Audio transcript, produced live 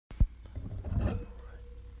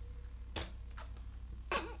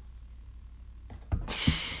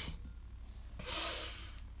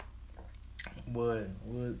Boy,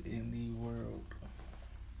 what in the world?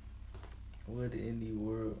 What in the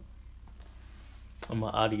world? I'm an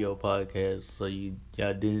audio podcast, so y'all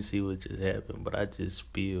didn't see what just happened, but I just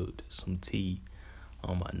spilled some tea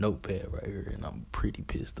on my notepad right here, and I'm pretty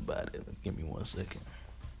pissed about it. Give me 1 second.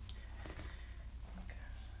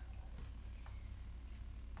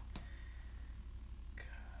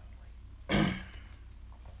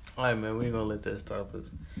 Alright, man, we ain't gonna let that stop us.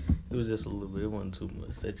 It was just a little bit. It wasn't too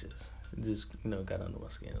much. That just got under my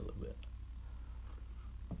skin a little bit.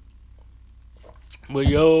 But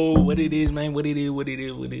yo, what it is, man? What it is?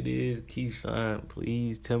 Keyshawn,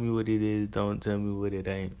 please tell me what it is. Don't tell me what it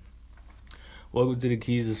ain't. Welcome to the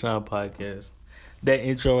Keys to Shine podcast. That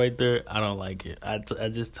intro right there, I don't like it. I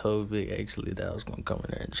just told Vic actually that I was gonna come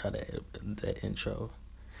in there and try that intro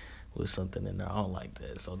with something in there. I don't like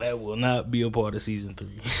that, so that will not be a part of season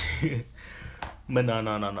 3. But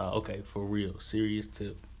no. Okay, for real, serious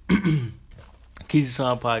tip. Keys to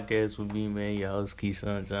Shine podcast with me, man, your host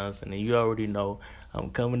Keyshawn Johnson, and you already know I'm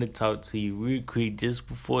coming to talk to you real quick just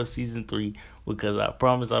before season 3, because I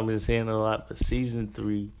promise I've been saying a lot, but season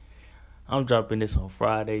 3, I'm dropping this on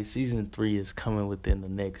Friday. Season 3 is coming within the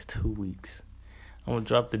next 2 weeks. I'm gonna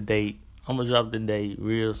drop the date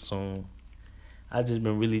real soon. I just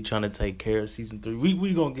been really trying to take care of season 3.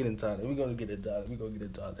 We gonna get into that. We gonna get into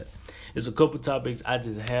that. It's a couple topics I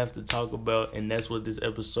just have to talk about, and that's what this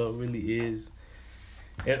episode really is.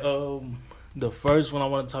 And the first one I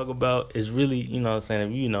want to talk about is really, you know what I'm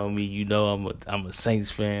saying, if you know me, you know I'm a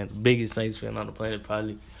Saints fan, biggest Saints fan on the planet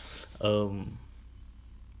probably.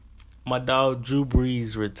 My dog Drew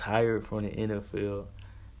Brees retired from the NFL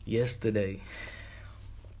yesterday.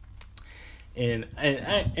 And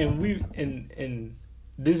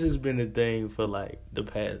this has been a thing for like the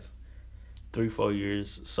past 3-4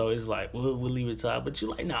 years. So it's like we'll leave it time, but you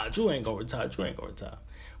like, nah, Drew ain't gonna retire.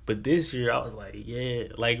 But this year I was like, yeah,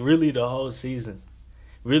 like really the whole season,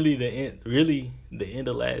 really the end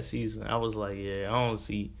of last season. I was like, yeah, I don't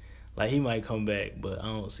see, like he might come back, but I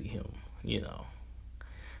don't see him,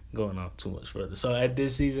 going on too much further. So at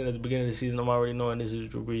this season, at the beginning of the season, I'm already knowing this is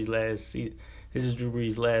Drew Brees' last season. This is Drew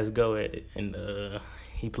Brees' last go at it, and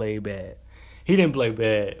he played bad. He didn't play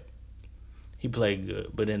bad. He played good,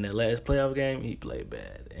 but in that last playoff game, he played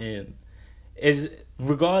bad. And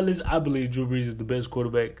regardless, I believe Drew Brees is the best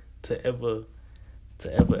quarterback to ever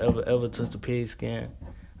touch the pigskin.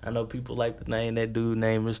 I know people like to name that dude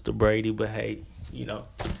named Mr. Brady, but hey,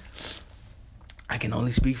 I can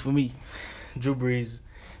only speak for me. Drew Brees,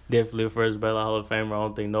 definitely a first ballot Hall of Famer. I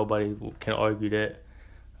don't think nobody can argue that.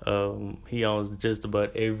 He owns just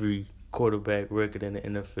about every quarterback record in the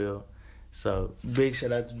NFL. So, big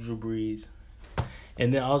shout out to Drew Brees.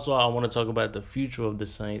 And then also I want to talk about the future of the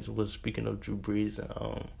Saints. Was speaking of Drew Brees,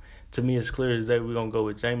 to me it's clear as day we're going to go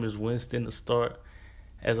with Jameis Winston to start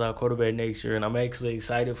as our quarterback next year. And I'm actually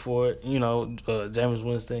excited for it. Jameis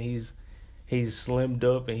Winston, he's slimmed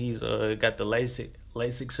up and he's got the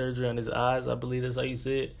LASIK surgery on his eyes. I believe that's how you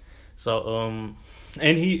said it. So,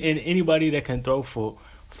 and anybody that can throw for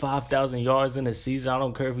 5,000 yards in a season, I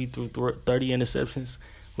don't care if he threw 30 interceptions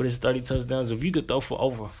with his 30 touchdowns. If you could throw for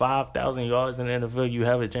over 5,000 yards in the NFL, you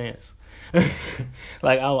have a chance.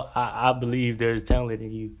 Like I believe there's talent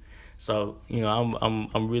in you. So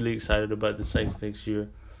I'm really excited about the Saints next year.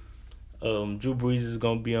 Drew Brees is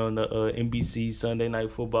gonna be on the NBC Sunday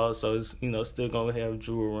Night Football, so it's still gonna have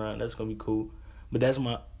Drew around. That's gonna be cool. But that's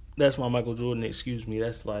my Michael Jordan. Excuse me.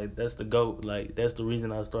 That's the GOAT. Like that's the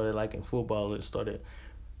reason I started liking football and started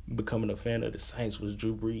becoming a fan of the Saints was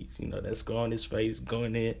Drew Brees. That scar on his face,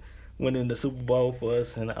 going in, winning the Super Bowl for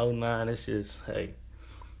us in 2009. It's just, hey,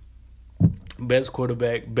 best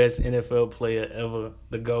quarterback, best NFL player ever,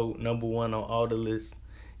 the GOAT, number one on all the lists.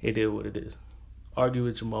 It is what it is. Argue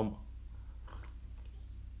with your mama.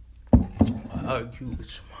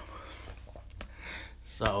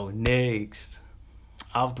 So next,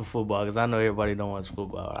 off the football, because I know everybody don't watch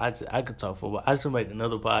football. I could talk football. I should make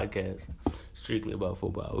another podcast strictly about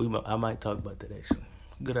football. I might talk about that actually.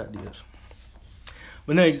 Good ideas.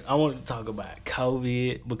 But next, I wanted to talk about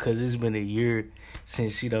COVID because it's been a year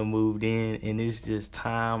since she done moved in, and it's just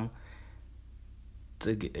time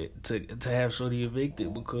to have Shorty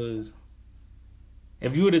evicted. Because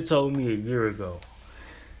if you would have told me a year ago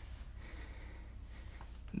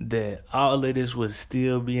that all of this would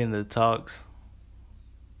still be in the talks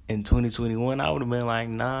in 2021, I would have been like,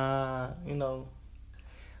 nah,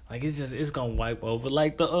 like it's gonna wipe over.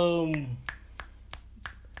 Like the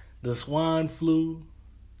swine flu.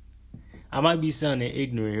 I might be sounding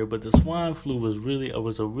ignorant here, but the swine flu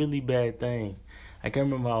was a really bad thing. I can't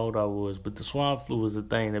remember how old I was, but the swine flu was a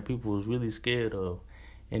thing that people was really scared of.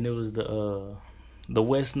 and it was the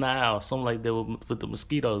West Nile, something like that with the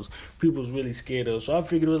mosquitoes. People was really scared of it. So I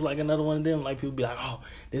figured it was like another one of them. Like people be like, oh,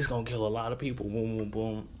 this gonna kill a lot of people. Boom, boom,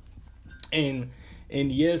 boom. And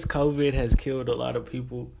yes, COVID has killed a lot of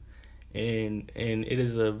people, and it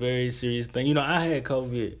is a very serious thing. You know, I had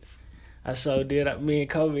COVID. I sure did. Me and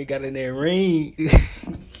COVID got in that ring.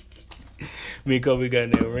 Me and COVID got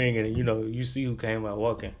in that ring, and you see who came out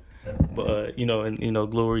walking. But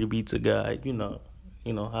glory be to God.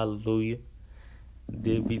 Hallelujah.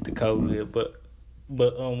 Did beat the COVID, but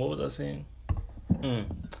what was I saying?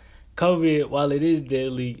 COVID, while it is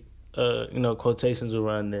deadly, quotations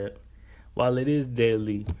around that. While it is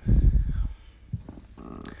deadly,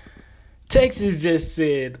 Texas just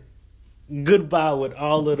said goodbye with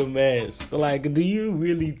all of the masks. Like, do you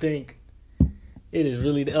really think it is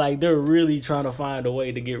really like they're really trying to find a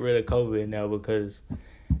way to get rid of COVID now because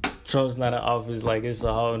Trump's not in office? Like, it's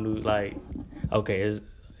a whole new okay,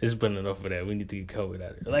 it's been enough of that. We need to get COVID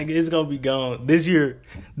out of here. Like, it's gonna be gone this year.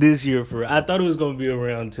 I thought it was gonna be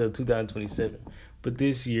around until 2027, but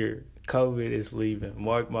this year COVID is leaving.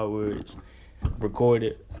 Mark my words. Record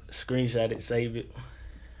it, screenshot it, save it,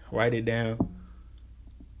 write it down.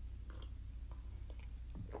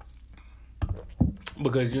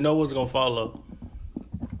 Because you know what's gonna follow.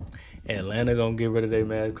 Atlanta gonna get rid of their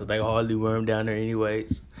masks because they hardly wear them down there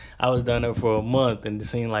anyways. I was down there for a month and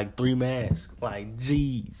seen like 3 masks. Like,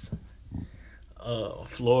 geez.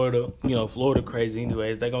 Florida, Florida crazy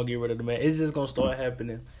anyways. They gonna get rid of the masks. It's just gonna start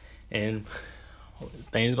happening, and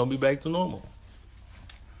things gonna be back to normal.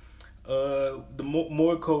 The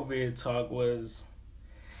more COVID talk was,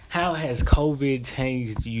 how has COVID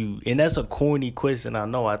changed you? And that's a corny question, I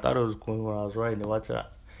know. I thought it was corny when I was writing it. Watch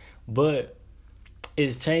out. But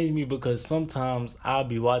it's changed me because sometimes I'll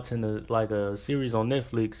be watching a series on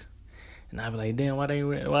Netflix, and I'll be like, damn, why they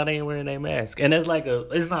ain't wearing their mask? And that's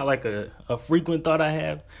it's not like a frequent thought I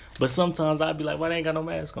have, but sometimes I'll be like, why they ain't got no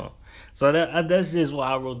mask on? So that's just why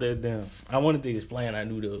I wrote that down. I wanted to explain. I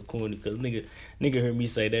knew that was corny because nigga heard me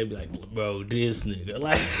say that, be like, bro, this nigga.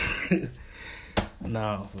 Like,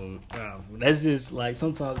 nah, that's just like,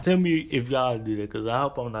 sometimes, tell me if y'all do that, because I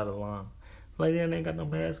hope I'm not alone. Like, they ain't got no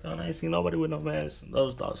mask on. I ain't seen nobody with no mask.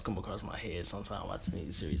 Those thoughts come across my head sometimes watching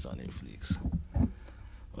these series on Netflix.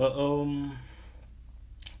 Oh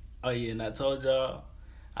yeah, and I told y'all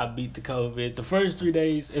I beat the COVID. The first 3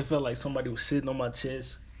 days, it felt like somebody was sitting on my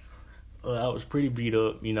chest. I was pretty beat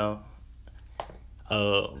up, It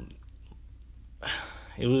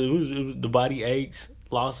was the body aches,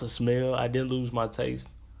 lost of smell. I didn't lose my taste.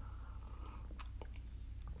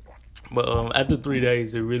 But after 3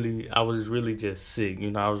 days, I was really just sick.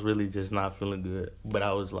 I was really just not feeling good. But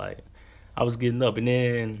I was getting up, and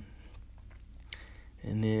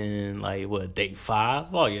then day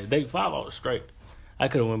 5? Oh yeah, day 5 I was straight. I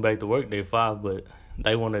could have went back to work day 5, but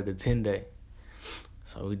they wanted a 10-day.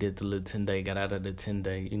 So we did the little 10-day, got out of the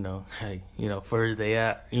 10-day, hey, first day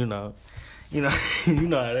out, you know how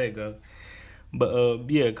that go. But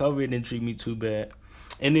yeah, COVID didn't treat me too bad.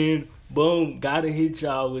 And then boom, gotta hit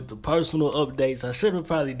y'all with the personal updates. I should have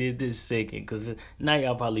probably did this second, because now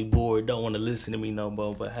y'all probably bored, don't want to listen to me no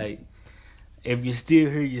more. But hey, if you're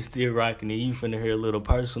still here, you're still rocking it. You finna hear a little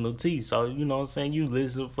personal tea. So, you know what I'm saying? You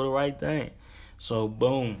listen for the right thing. So,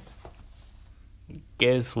 boom.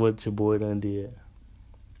 Guess what your boy done did?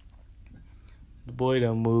 The boy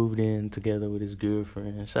done moved in together with his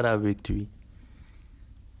girlfriend. Shout out Victory.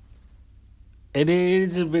 And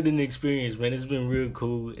it's just been an experience, man. It's been real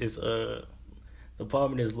cool. It's the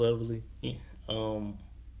apartment is lovely.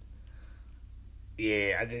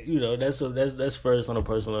 Yeah, I just, that's first on the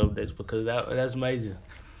personal updates, because that's major.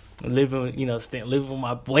 Living,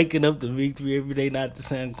 waking up to Victory every day, not to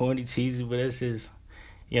sound corny, cheesy, but that's just,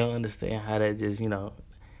 you don't understand how that just, get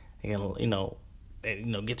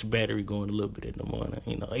your battery going a little bit in the morning,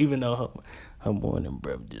 even though her morning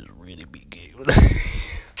breath just really be good.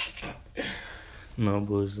 No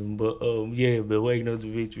bullshit, but but waking up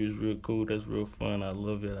to Victory is real cool. That's real fun. I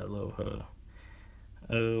love it. I love her.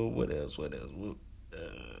 What else? What else?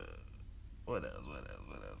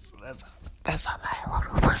 That's all I wrote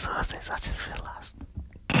on personal updates. I just realized.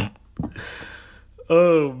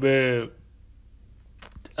 Oh man,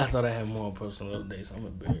 I thought I had more personal updates. I'm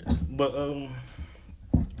embarrassed. But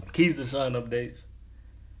Keys to Shine updates.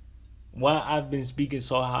 Why I've been speaking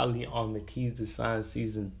so highly on the Keys to Shine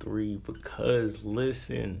season 3, because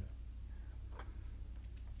listen,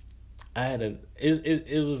 I had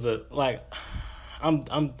it was a like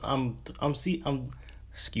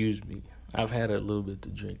excuse me. I've had a little bit to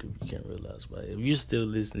drink, if you can't realize, but if you're still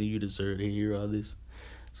listening, you deserve to hear all this.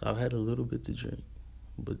 So I've had a little bit to drink,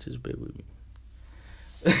 but just bear with me.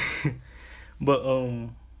 But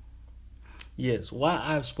yes, why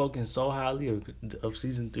I've spoken so highly of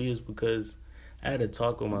season 3 is because I had a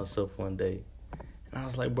talk with myself one day, and I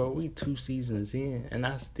was like, bro, we 2 seasons in, and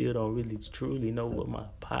I still don't really truly know what my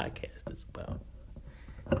podcast is about.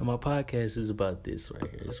 And my podcast is about this right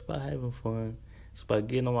here. It's about having fun. It's about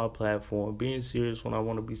getting on my platform, being serious when I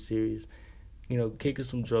want to be serious. Kicking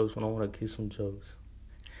some jokes when I want to kick some jokes.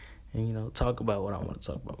 And, talk about what I want to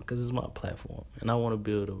talk about because it's my platform. And I want to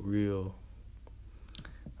build a real,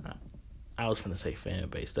 I was going to say fan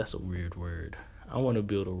base. That's a weird word. I want to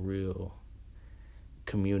build a real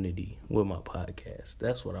community with my podcast.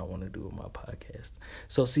 That's what I want to do with my podcast.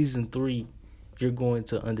 So season 3, you're going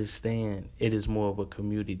to understand it is more of a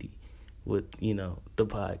community with, the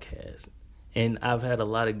podcast. And I've had a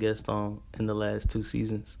lot of guests on in the last 2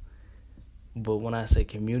 seasons. But when I say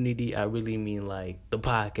community, I really mean like the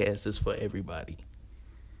podcast is for everybody.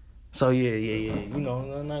 So yeah. I'm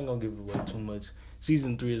not going to give away too much.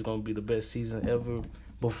 Season 3 is going to be the best season ever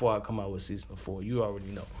before I come out with season 4. You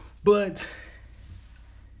already know. But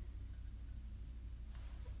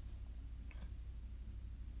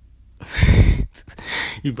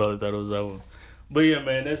you probably thought it was that one. But yeah,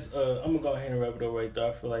 man, that's I'm going to go ahead and wrap it up right there.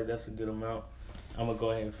 I feel like that's a good amount. I'm going to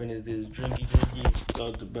go ahead and finish this drinky.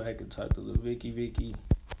 Go to back and talk to the Vicky.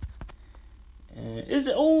 And this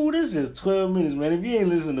is just 12 minutes, man. If you ain't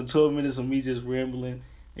listening to 12 minutes of me just rambling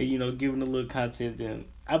and, giving a little content, then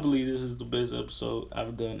I believe this is the best episode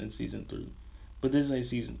I've done in season 3. But this ain't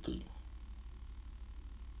season 3.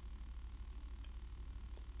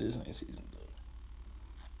 This ain't season 3.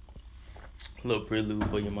 A little prelude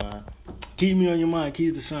for your mind. Keep me on your mind.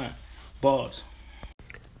 Keys to shine. Boss.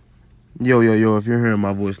 Yo, if you're hearing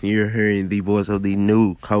my voice, you're hearing the voice of the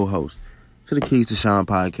new co-host to the Keys to Shine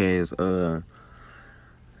podcast.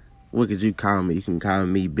 What could you call me? You can call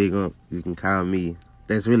me Big Ump. You can call me,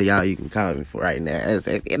 that's really all you can call me for right now. That's,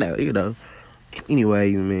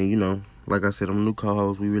 Anyways, man, like I said, I'm a new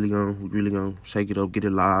co-host. We really gonna shake it up, get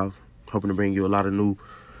it live. Hoping to bring you a lot of new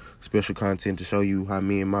special content to show you how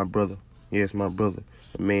me and my brother, yes, my brother,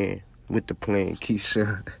 the man with the plan,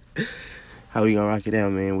 Keyshawn, how we gonna rock it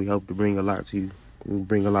out, man. We hope to bring a lot to you. We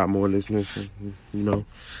bring a lot more listeners, and,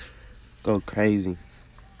 go crazy.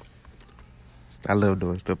 I love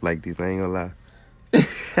doing stuff like this, I ain't gonna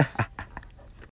lie.